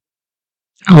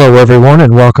Hello, everyone,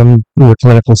 and welcome to the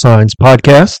Clinical Science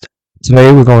Podcast.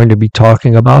 Today, we're going to be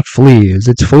talking about fleas.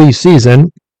 It's flea season,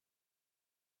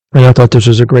 and I thought this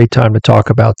was a great time to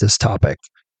talk about this topic.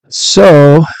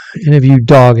 So, any of you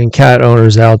dog and cat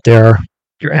owners out there,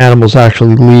 your animals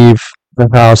actually leave the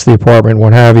house, the apartment,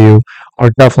 what have you, are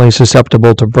definitely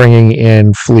susceptible to bringing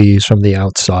in fleas from the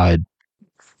outside.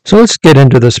 So, let's get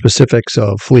into the specifics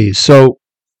of fleas. So,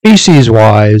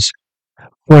 species-wise,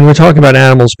 when we're talking about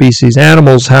animal species,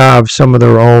 animals have some of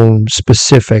their own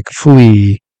specific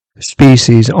flea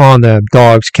species on them: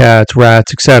 dogs, cats,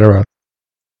 rats, etc.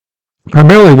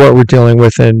 Primarily what we're dealing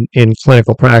with in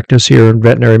clinical practice here in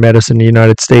veterinary medicine in the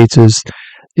United States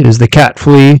is the cat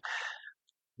flea,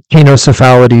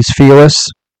 Ctenocephalides felis.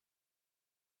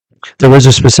 There is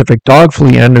a specific dog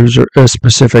flea and there's a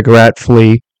specific rat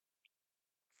flea.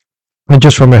 And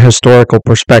just from a historical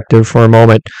perspective for a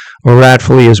moment, a rat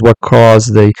flea is what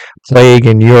caused the plague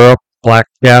in Europe, Black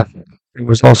Death. It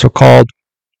was also called.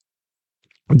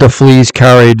 The fleas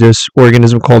carried this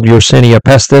organism called Yersinia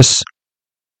pestis,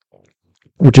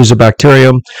 which is a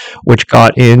bacterium which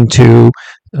got into,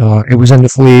 it was in the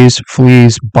fleas.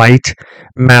 Fleas bite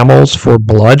mammals for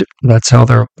blood. That's how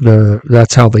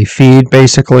they feed,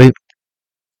 basically.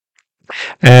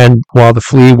 And while the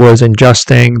flea was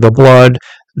ingesting the blood,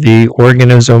 the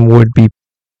organism would be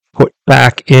put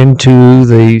back into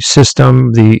the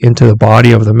system, into the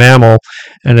body of the mammal,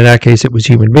 and in that case it was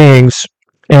human beings,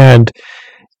 and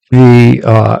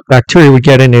the bacteria would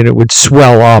get in and it would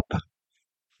swell up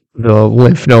the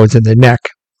lymph nodes in the neck,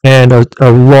 and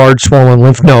a large swollen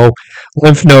lymph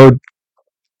node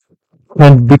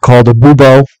can be called a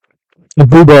bubo. A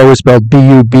bubo is spelled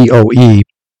B-U-B-O-E.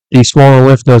 These swollen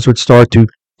lymph nodes would start to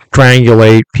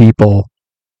strangulate people.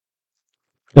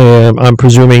 I'm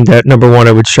presuming that number one,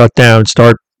 it would shut down,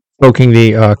 start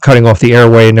cutting off the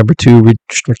airway, and number two,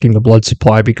 restricting the blood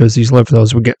supply because these lymph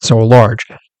nodes would get so large.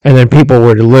 And then people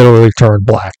would literally turn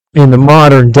black. In the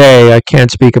modern day, I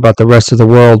can't speak about the rest of the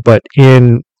world, but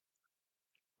in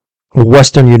the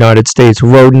western United States,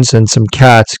 rodents and some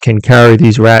cats can carry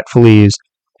these rat fleas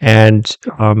and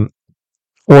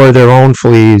or their own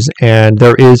fleas, and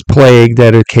there is plague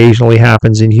that occasionally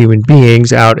happens in human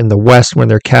beings out in the West when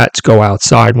their cats go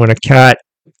outside. When a cat,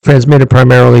 transmitted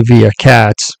primarily via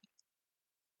cats,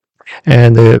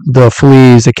 and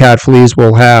the cat fleas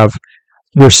will have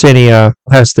Yersinia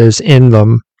pestis in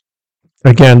them.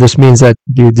 Again, this means that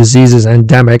the disease is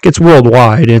endemic. It's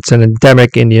worldwide. It's an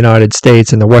endemic in the United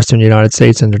States, in the western United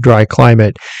States, in the dry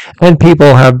climate. And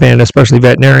people have been, especially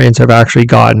veterinarians, have actually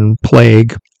gotten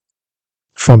plague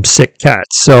from sick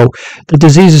cats. So the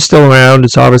disease is still around.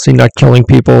 It's obviously not killing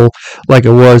people like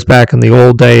it was back in the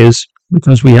old days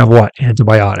because we have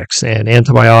antibiotics, and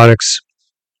antibiotics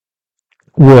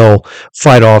will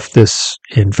fight off this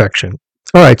infection.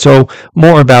 All right, so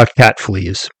more about cat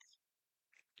fleas.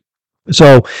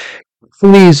 So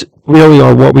fleas really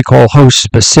are what we call host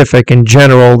specific. In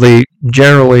general, they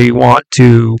generally want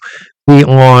to be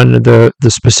on the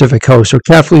specific host. So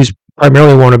cat fleas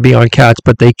primarily want to be on cats,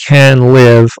 but they can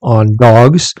live on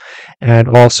dogs, and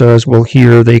also, as we'll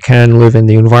hear, they can live in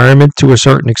the environment to a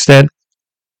certain extent,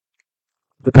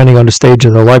 depending on the stage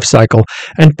of their life cycle.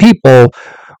 And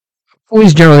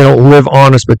fleas generally don't live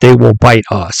on us, but they will bite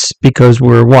us because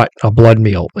we're a blood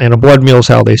meal, and a blood meal is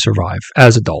how they survive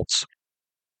as adults.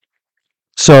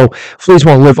 So fleas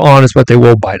won't live on us, but they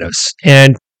will bite us.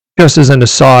 And just as an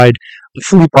aside, a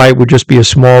flea bite would just be a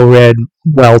small red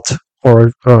welt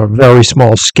or a very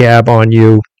small scab on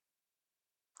you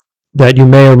that you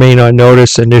may or may not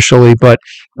notice initially, but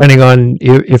depending on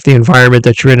if the environment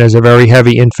that you're in has a very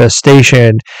heavy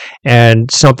infestation and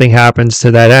something happens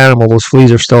to that animal, those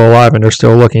fleas are still alive and they're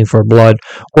still looking for blood,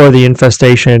 or the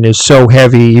infestation is so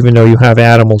heavy, even though you have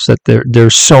animals, that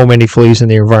there's so many fleas in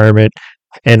the environment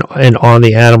and on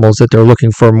the animals that they're looking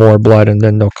for more blood, and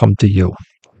then they'll come to you.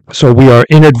 So we are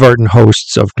inadvertent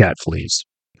hosts of cat fleas.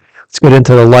 Let's get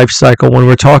into the life cycle. When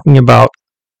we're talking about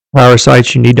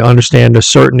parasites, you need to understand to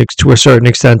a certain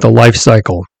extent the life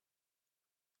cycle.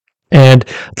 And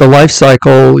the life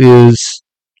cycle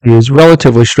is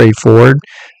relatively straightforward.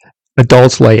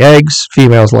 Adults lay eggs,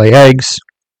 females lay eggs.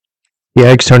 The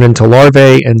eggs turn into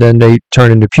larvae, and then they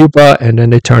turn into pupa, and then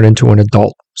they turn into an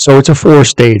adult. So it's a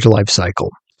 4-stage life cycle.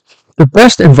 The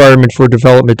best environment for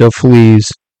development of fleas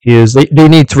is they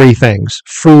need 3 things: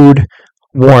 food,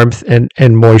 warmth,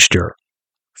 and moisture.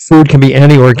 Food can be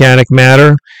any organic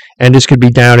matter, and this could be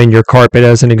down in your carpet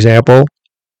as an example.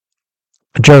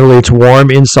 Generally, it's warm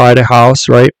inside a house,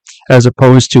 right? As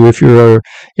opposed to if you're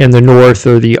in the north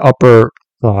or the upper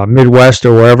Midwest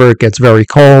or wherever, it gets very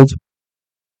cold.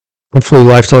 The flea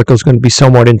life cycle is going to be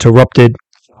somewhat interrupted.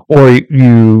 or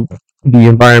the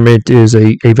environment is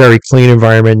a very clean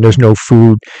environment and there's no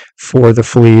food for the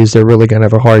fleas, they're really going to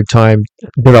have a hard time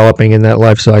developing in that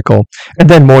life cycle. And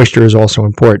then moisture is also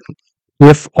important.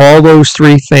 If all those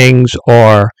three things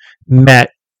are met,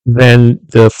 then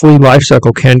the flea life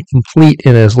cycle can complete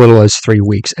in as little as 3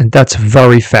 weeks. And that's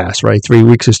very fast, right? 3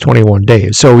 weeks is 21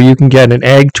 days. So you can get an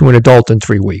egg to an adult in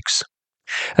 3 weeks.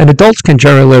 And adults can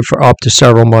generally live for up to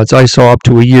several months. I saw up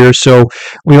to a year. So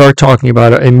we are talking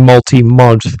about a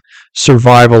multi-month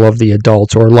survival of the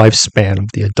adults or lifespan of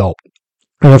the adult.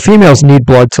 Now, the females need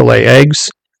blood to lay eggs.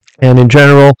 And in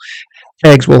general,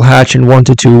 eggs will hatch in 1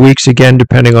 to 2 weeks, again,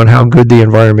 depending on how good the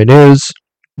environment is.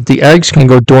 The eggs can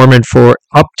go dormant for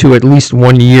up to at least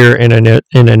 1 year in an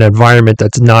environment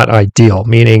that's not ideal,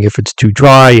 meaning if it's too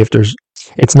dry, if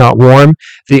it's not warm,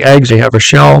 the eggs, they have a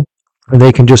shell, and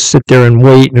they can just sit there and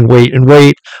wait and wait and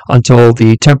wait until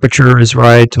the temperature is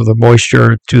right, till the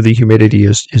moisture, to the humidity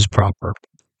is proper.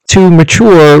 To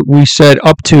mature, we said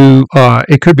up to,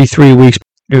 it could be 3 weeks.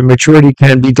 Maturity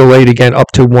can be delayed again up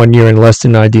to 1 year in less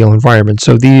than ideal environment.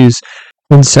 So these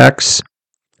insects,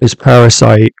 this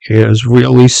parasite is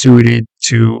really suited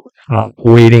to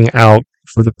waiting out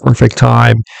for the perfect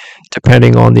time,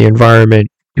 depending on the environment,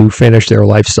 to finish their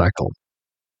life cycle.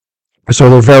 So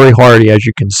they're very hardy, as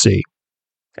you can see.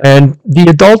 And the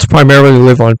adults primarily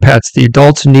live on pets. The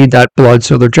adults need that blood,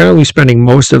 so they're generally spending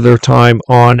most of their time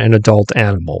on an adult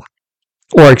animal.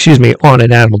 Or, excuse me, on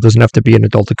an animal. It doesn't have to be an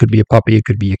adult. It could be a puppy. It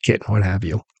could be a kitten, what have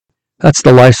you. That's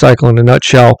the life cycle in a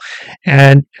nutshell.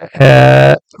 And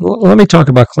let me talk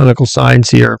about clinical signs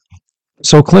here.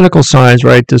 So clinical signs,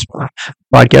 right? This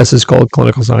podcast is called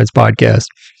Clinical Signs Podcast.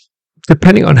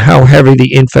 Depending on how heavy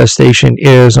the infestation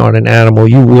is on an animal,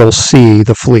 you will see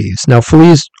the fleas. Now,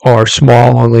 fleas are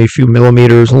small, only a few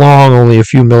millimeters long, only a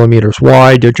few millimeters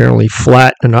wide. They're generally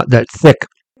flat and not that thick.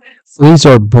 Fleas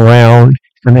are brown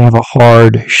and they have a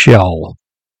hard shell.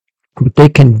 But they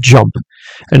can jump,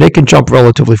 and they can jump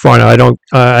relatively far. Now,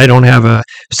 I don't have a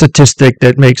statistic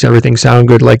that makes everything sound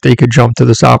good, like they could jump to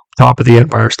the top of the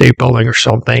Empire State Building or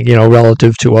something,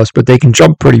 relative to us, but they can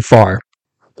jump pretty far.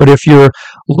 But if you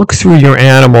look through your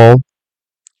animal,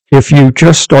 if you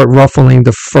just start ruffling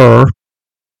the fur,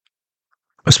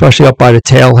 especially up by the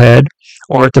tail head,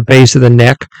 or at the base of the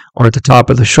neck, or at the top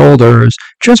of the shoulders,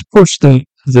 just push the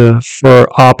fur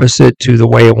opposite to the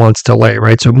way it wants to lay,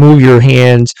 right? So move your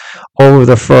hands over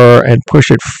the fur and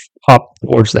push it up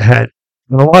towards the head.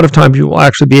 And a lot of times you will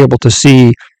actually be able to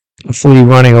see a flea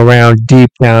running around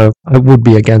deep down. It would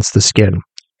be against the skin.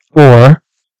 Or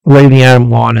lay the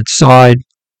animal on its side.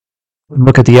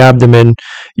 Look at the abdomen.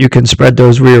 You can spread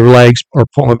those rear legs or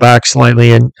pull them back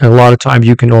slightly, and a lot of times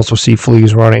you can also see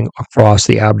fleas running across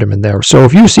the abdomen there. So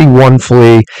if you see one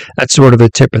flea, that's sort of the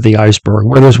tip of the iceberg.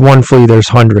 Where there's one flea, there's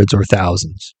hundreds or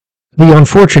thousands. The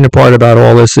unfortunate part about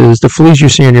all this is the fleas you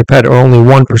see in your pet are only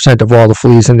 1% of all the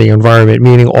fleas in the environment,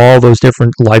 meaning all those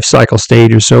different life cycle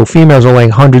stages. So females are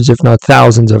laying hundreds, if not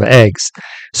thousands, of eggs.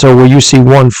 So where you see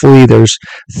one flea, there's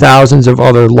thousands of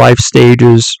other life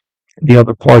stages. The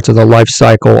other parts of the life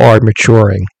cycle are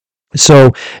maturing. So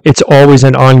it's always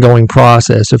an ongoing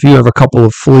process. If you have a couple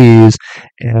of fleas,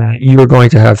 you're going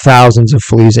to have thousands of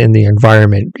fleas in the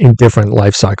environment in different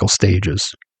life cycle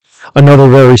stages. Another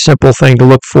very simple thing to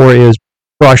look for is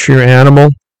brush your animal,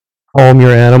 comb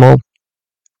your animal,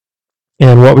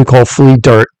 and what we call flea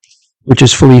dirt, which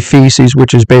is flea feces,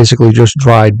 which is basically just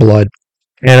dried blood.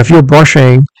 And if you're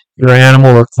brushing your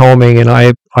animal or combing, and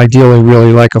I ideally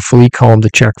really like a flea comb to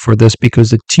check for this, because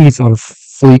the teeth on a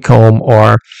flea comb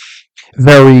are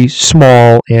very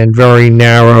small and very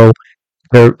narrow.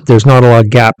 There's not a lot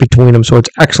of gap between them, so it's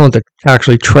excellent to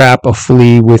actually trap a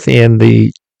flea within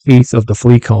the teeth of the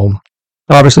flea comb.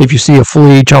 Obviously, if you see a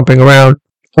flea jumping around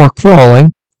or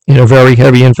crawling in a very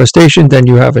heavy infestation, then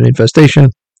you have an infestation.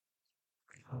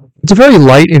 It's a very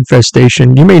light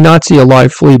infestation. You may not see a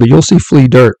live flea, but you'll see flea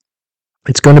dirt.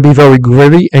 It's going to be very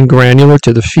gritty and granular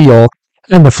to the feel,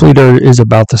 and the flea dirt is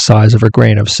about the size of a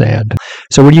grain of sand.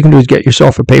 So what you can do is get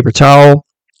yourself a paper towel.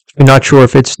 You're not sure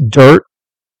if it's dirt,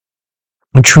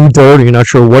 true dirt, or you're not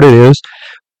sure what it is.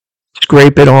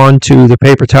 Scrape it onto the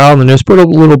paper towel, and then just put a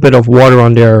little bit of water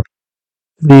on there.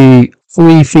 The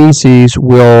flea feces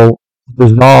will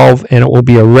dissolve, and it will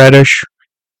be a reddish,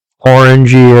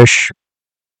 orangey-ish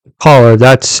color.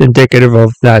 That's indicative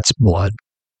of that's blood.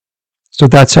 So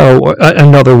that's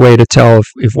another way to tell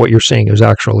if what you're seeing is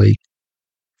actually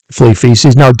flea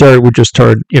feces. Now, dirt would just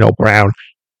turn, brown.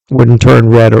 Wouldn't turn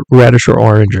reddish or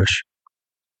orangish.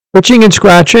 Itching and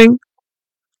scratching,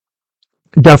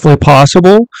 definitely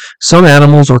possible. Some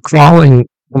animals are crawling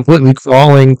completely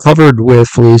crawling, covered with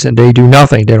fleas, and they do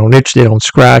nothing. They don't itch, they don't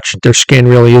scratch, their skin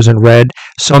really isn't red.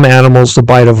 Some animals, the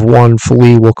bite of one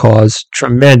flea will cause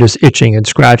tremendous itching and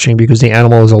scratching because the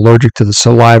animal is allergic to the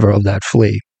saliva of that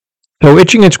flea. So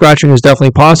itching and scratching is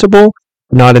definitely possible,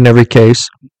 not in every case.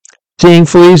 Seeing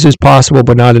fleas is possible,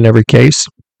 but not in every case.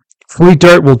 Flea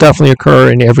dirt will definitely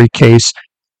occur in every case,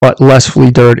 but less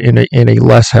flea dirt in a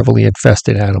less heavily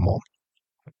infested animal.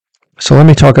 So let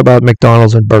me talk about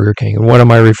McDonald's and Burger King, and what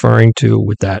am I referring to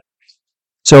with that?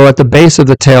 So at the base of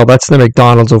the tail, that's the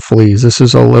McDonald's of fleas. This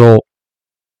is a little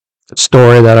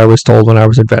story that I was told when I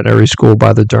was in veterinary school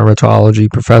by the dermatology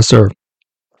professor,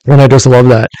 and I just love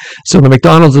that. So the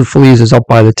McDonald's of fleas is up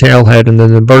by the tail head, and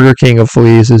then the Burger King of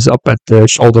fleas is up at the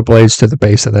shoulder blades to the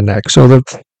base of the neck. So the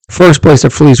first place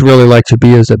that fleas really like to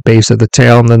be is at base of the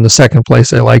tail, and then the second place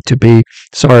they like to be,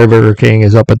 sorry Burger King,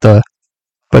 is up at the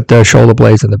shoulder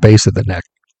blades and the base of the neck.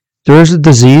 There is a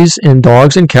disease in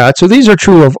dogs and cats. So these are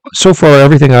true of, so far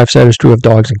everything I've said is true of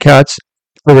dogs and cats.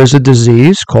 There is a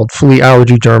disease called flea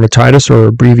allergy dermatitis, or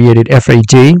abbreviated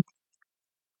FAD,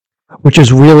 which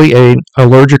is really an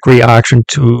allergic reaction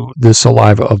to the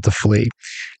saliva of the flea.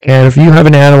 And if you have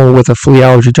an animal with a flea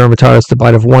allergy dermatitis, the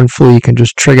bite of one flea can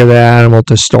just trigger the animal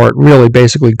to start really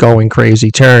basically going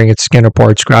crazy, tearing its skin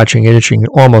apart, scratching, itching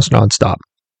almost nonstop.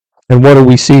 And what do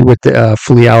we see with the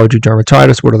flea allergy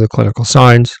dermatitis? What are the clinical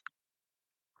signs?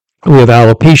 We have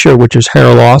alopecia, which is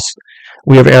hair loss.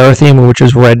 We have erythema, which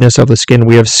is redness of the skin.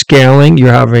 We have scaling.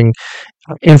 You're having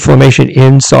inflammation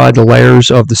inside the layers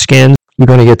of the skin. You're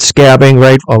going to get scabbing,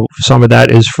 right? Some of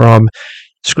that is from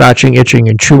scratching, itching,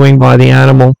 and chewing by the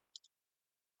animal.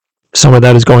 Some of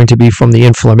that is going to be from the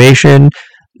inflammation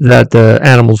that the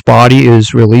animal's body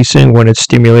is releasing when it's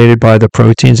stimulated by the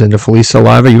proteins in the flea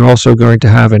saliva. You're also going to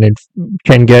have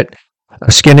can get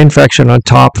a skin infection on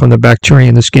top from the bacteria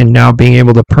in the skin now being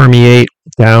able to permeate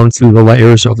down through the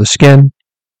layers of the skin.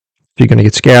 You're going to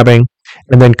get scabbing,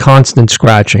 and then constant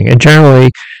scratching. And generally,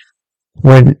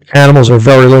 when animals are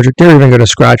very allergic, they're even going to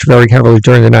scratch very heavily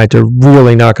during the night. They're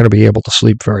really not going to be able to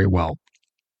sleep very well.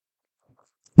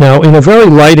 Now, in a very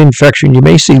light infection, you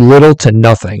may see little to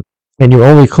nothing, and your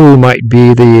only clue might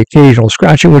be the occasional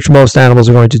scratching, which most animals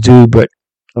are going to do, but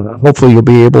hopefully you'll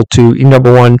be able to,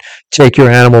 number one, take your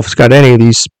animal, if it's got any of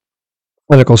these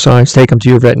clinical signs, take them to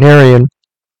your veterinarian.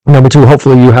 Number two,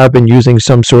 hopefully you have been using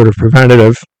some sort of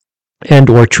preventative and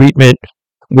or treatment,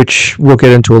 which we'll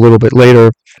get into a little bit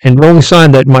later. And the only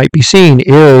sign that might be seen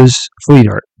is flea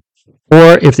dirt.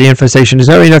 Or if the infestation is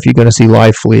heavy enough, you're going to see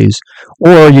live fleas.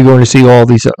 Or you're going to see all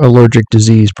these allergic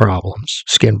disease problems,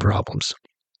 skin problems.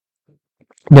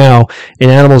 Now, in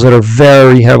animals that are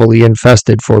very heavily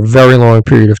infested for a very long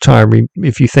period of time,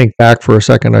 if you think back for a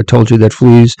second, I told you that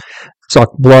fleas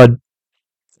suck blood.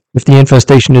 If the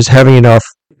infestation is heavy enough,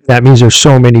 that means there's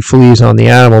so many fleas on the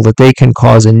animal that they can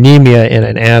cause anemia in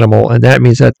an animal, and that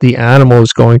means that the animal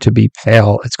is going to be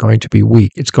pale, it's going to be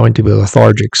weak, it's going to be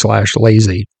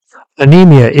lethargic/lazy.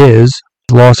 Anemia is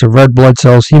loss of red blood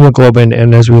cells, hemoglobin,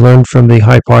 and as we learned from the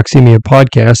hypoxemia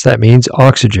podcast, that means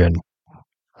oxygen.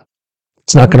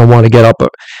 It's not going to want to get up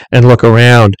and look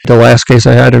around. The last case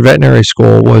I had in veterinary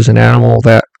school was an animal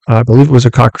that I believe was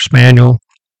a Cocker Spaniel.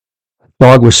 The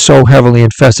dog was so heavily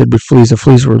infested with fleas. The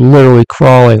fleas were literally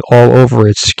crawling all over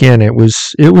its skin. It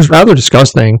was rather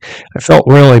disgusting. I felt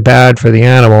really bad for the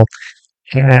animal.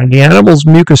 And the animal's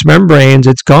mucous membranes,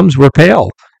 its gums were pale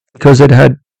because it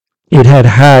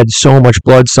had so much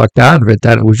blood sucked out of it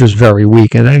that it was just very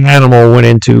weak. And the animal went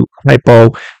into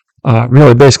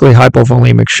really basically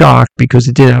hypovolemic shock because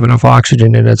it didn't have enough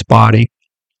oxygen in its body.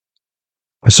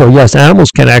 So yes, animals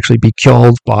can actually be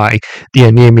killed by the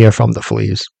anemia from the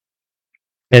fleas.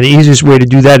 And the easiest way to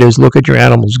do that is look at your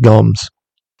animal's gums.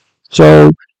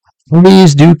 So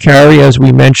fleas do carry, as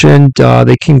we mentioned,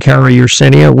 they can carry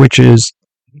Yersinia, which is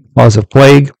cause of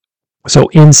plague. So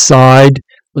inside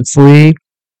the flea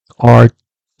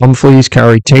some fleas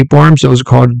carry tapeworms. Those are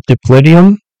called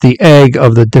Diplydium, the egg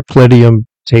of the Diplydium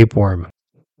tapeworm.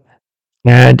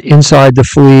 And inside the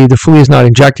flea is not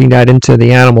injecting that into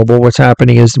the animal, but what's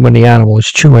happening is when the animal is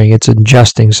chewing, it's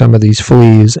ingesting some of these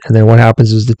fleas, and then what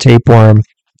happens is the tapeworm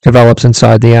develops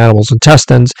inside the animal's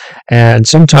intestines, and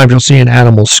sometimes you'll see an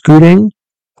animal scooting.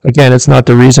 Again, it's not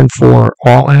the reason for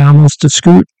all animals to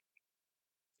scoot,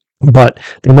 but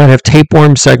they might have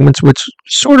tapeworm segments which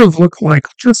sort of look like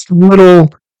just little,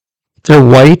 they're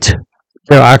white,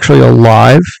 they're actually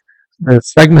alive. The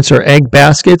segments are egg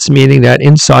baskets, meaning that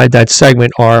inside that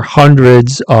segment are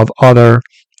hundreds of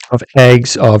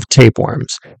eggs of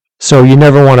tapeworms. So you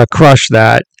never want to crush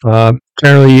that.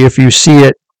 Generally, if you see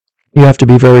it, you have to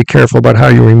be very careful about how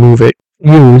you remove it.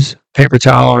 Use paper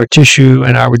towel or tissue,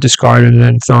 and I would discard it and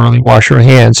then thoroughly wash your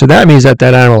hands. So that means that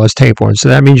animal has tapeworm. So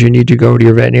that means you need to go to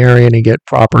your veterinarian and get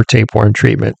proper tapeworm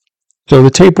treatment. So the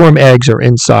tapeworm eggs are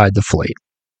inside the flea,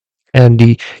 and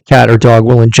the cat or dog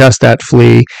will ingest that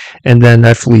flea, and then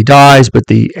that flea dies, but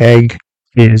the egg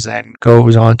then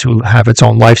goes on to have its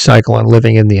own life cycle and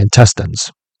living in the intestines.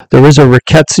 There is a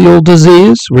rickettsial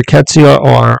disease. Rickettsia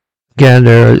are, again,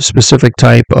 they're a specific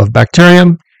type of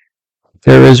bacterium.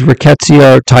 There is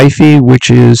Rickettsia typhi, which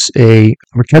is a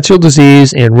rickettsial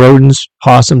disease in rodents,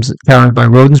 possums, carried by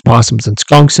rodents, possums, and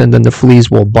skunks, and then the fleas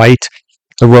will bite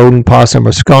the rodent, possum,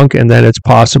 or skunk, and then it's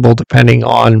possible, depending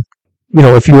on,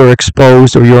 if you are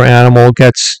exposed or your animal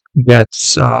gets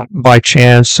by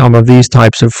chance some of these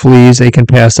types of fleas, they can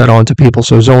pass that on to people.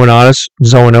 So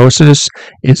zoonosis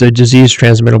is a disease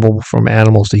transmittable from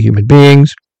animals to human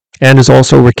beings, and is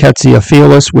also Rickettsia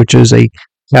felis, which is a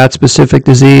cat-specific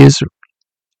disease.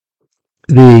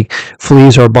 The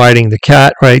fleas are biting the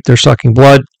cat, right? They're sucking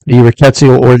blood. The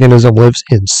rickettsial organism lives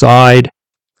inside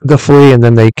the flea, and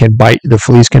then the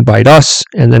fleas can bite us,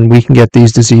 and then we can get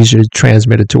these diseases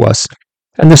transmitted to us.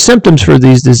 And the symptoms for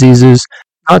these diseases,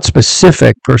 not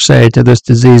specific per se to this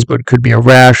disease, but it could be a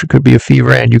rash, it could be a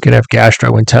fever, and you can have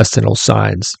gastrointestinal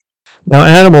signs. Now,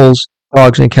 animals,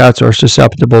 dogs and cats, are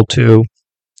susceptible to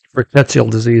rickettsial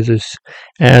diseases,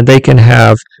 and they can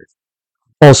have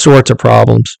all sorts of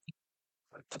problems.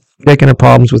 They can have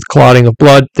problems with clotting of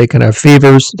blood, they can have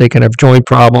fevers, they can have joint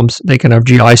problems, they can have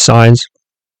GI signs.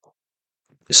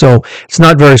 So it's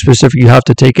not very specific. You have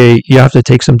to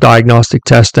take some diagnostic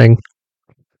testing.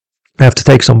 You have to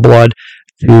take some blood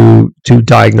to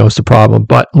diagnose the problem.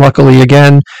 But luckily,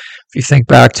 again, if you think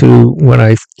back to when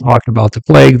I talked about the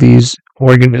plague, these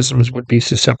organisms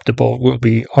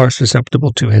are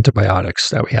susceptible to antibiotics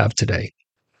that we have today.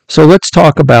 So let's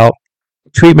talk about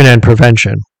treatment and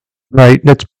prevention. Right?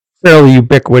 That's fairly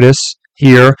ubiquitous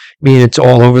here, meaning it's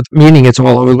all over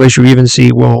the place. You even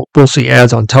we'll see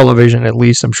ads on television, at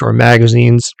least I'm sure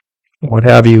magazines, what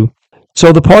have you.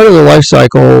 So the part of the life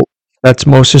cycle that's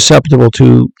most susceptible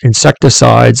to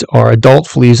insecticides are adult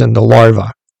fleas and the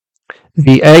larvae.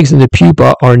 The eggs and the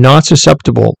pupa are not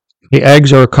susceptible. The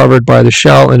eggs are covered by the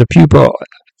shell, and the pupa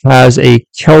has a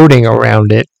coating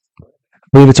around it. I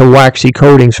believe it's a waxy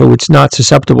coating, so it's not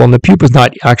susceptible, and the pupa is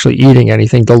not actually eating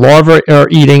anything. The larvae are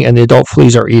eating, and the adult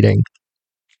fleas are eating.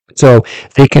 So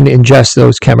they can ingest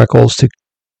those chemicals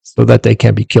so that they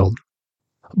can be killed.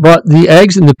 But the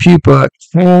eggs and the pupa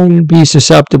can be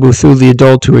susceptible through the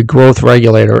adult to a growth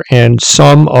regulator, and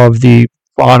some of the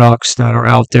products that are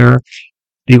out there,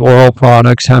 the oral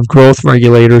products, have growth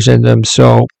regulators in them.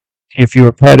 So if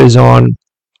your pet is on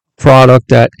a product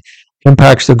that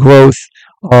impacts the growth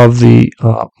of the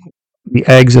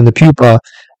eggs and the pupa,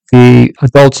 the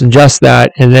adults ingest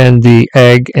that, and then the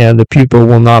egg and the pupa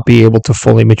will not be able to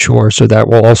fully mature, so that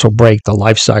will also break the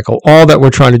life cycle. All that we're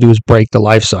trying to do is break the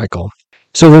life cycle.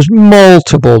 So there's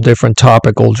multiple different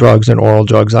topical drugs and oral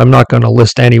drugs. I'm not going to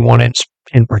list any one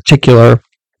in particular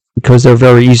because they're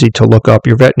very easy to look up.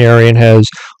 Your veterinarian has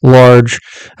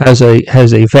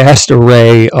a vast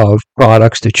array of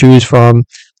products to choose from.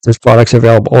 There's products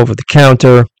available over the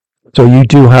counter. So you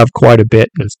do have quite a bit.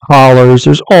 There's collars.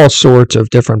 There's all sorts of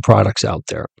different products out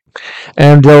there.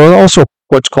 And there are also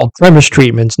what's called premise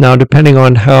treatments. Now, depending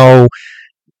on how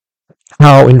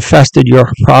infested your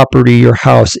property, your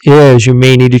house is, you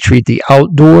may need to treat the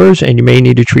outdoors and you may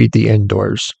need to treat the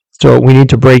indoors. So we need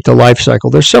to break the life cycle.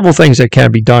 There's several things that can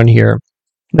be done here.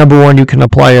 Number one, you can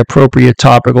apply appropriate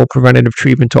topical preventative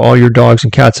treatment to all your dogs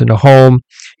and cats in the home.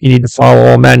 You need to follow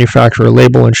all manufacturer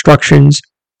label instructions.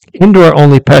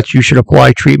 Indoor-only pets, you should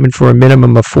apply treatment for a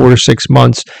minimum of 4 to 6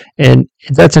 months, and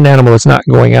that's an animal that's not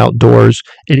going outdoors.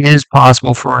 It is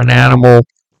possible for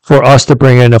us to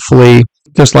bring in a flea.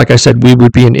 Just like I said, we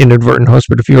would be an inadvertent host,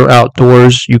 but if you're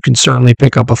outdoors, you can certainly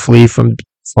pick up a flea from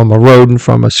a rodent,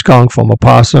 from a skunk, from a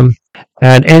possum.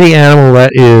 And any animal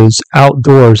that is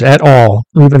outdoors at all,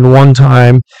 even one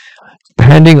time,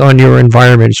 depending on your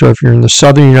environment. So if you're in the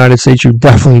southern United States, you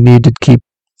definitely need to keep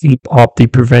up the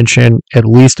prevention at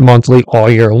least monthly all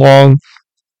year long.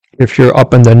 If you're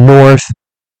up in the north,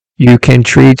 you can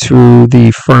treat through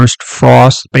the first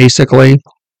frost, basically,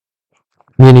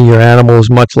 meaning your animal is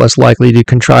much less likely to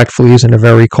contract fleas in a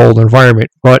very cold environment.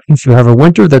 But if you have a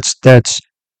winter that's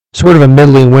sort of a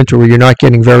middling winter where you're not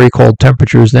getting very cold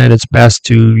temperatures, then it's best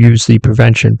to use the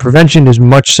prevention. Prevention is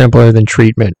much simpler than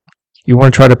treatment. You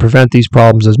want to try to prevent these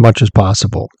problems as much as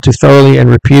possible. To thoroughly and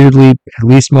repeatedly, at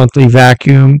least monthly,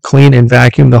 clean and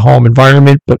vacuum the home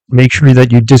environment, but make sure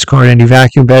that you discard any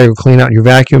vacuum bag or clean out your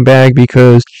vacuum bag,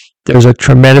 because There's a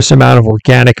tremendous amount of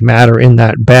organic matter in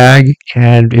that bag,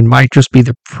 and it might just be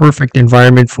the perfect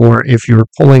environment for if you're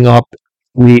pulling up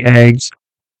flea eggs,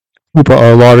 pupa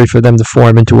or larvae for them to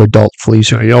form into adult fleas.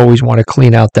 So you always want to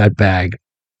clean out that bag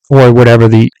or whatever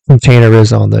the container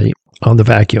is on the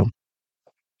vacuum.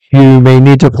 You may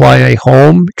need to apply a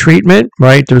home treatment,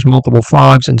 right? There's multiple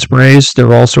fogs and sprays. There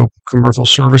are also commercial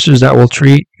services that will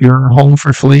treat your home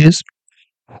for fleas.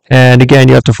 And again,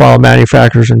 you have to follow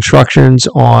manufacturer's instructions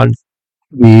on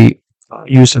the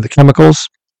use of the chemicals.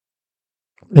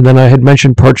 And then I had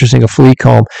mentioned purchasing a flea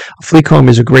comb. A flea comb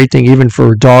is a great thing even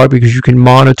for a dog because you can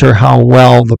monitor how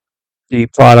well the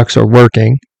products are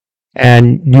working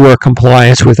and your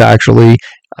compliance with actually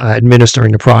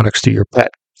administering the products to your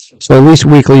pet. So at least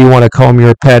weekly you want to comb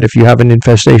your pet if you have an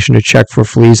infestation to check for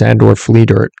fleas and or flea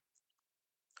dirt.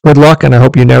 Good luck, and I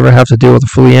hope you never have to deal with a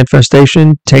flea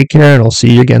infestation. Take care, and I'll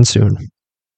see you again soon.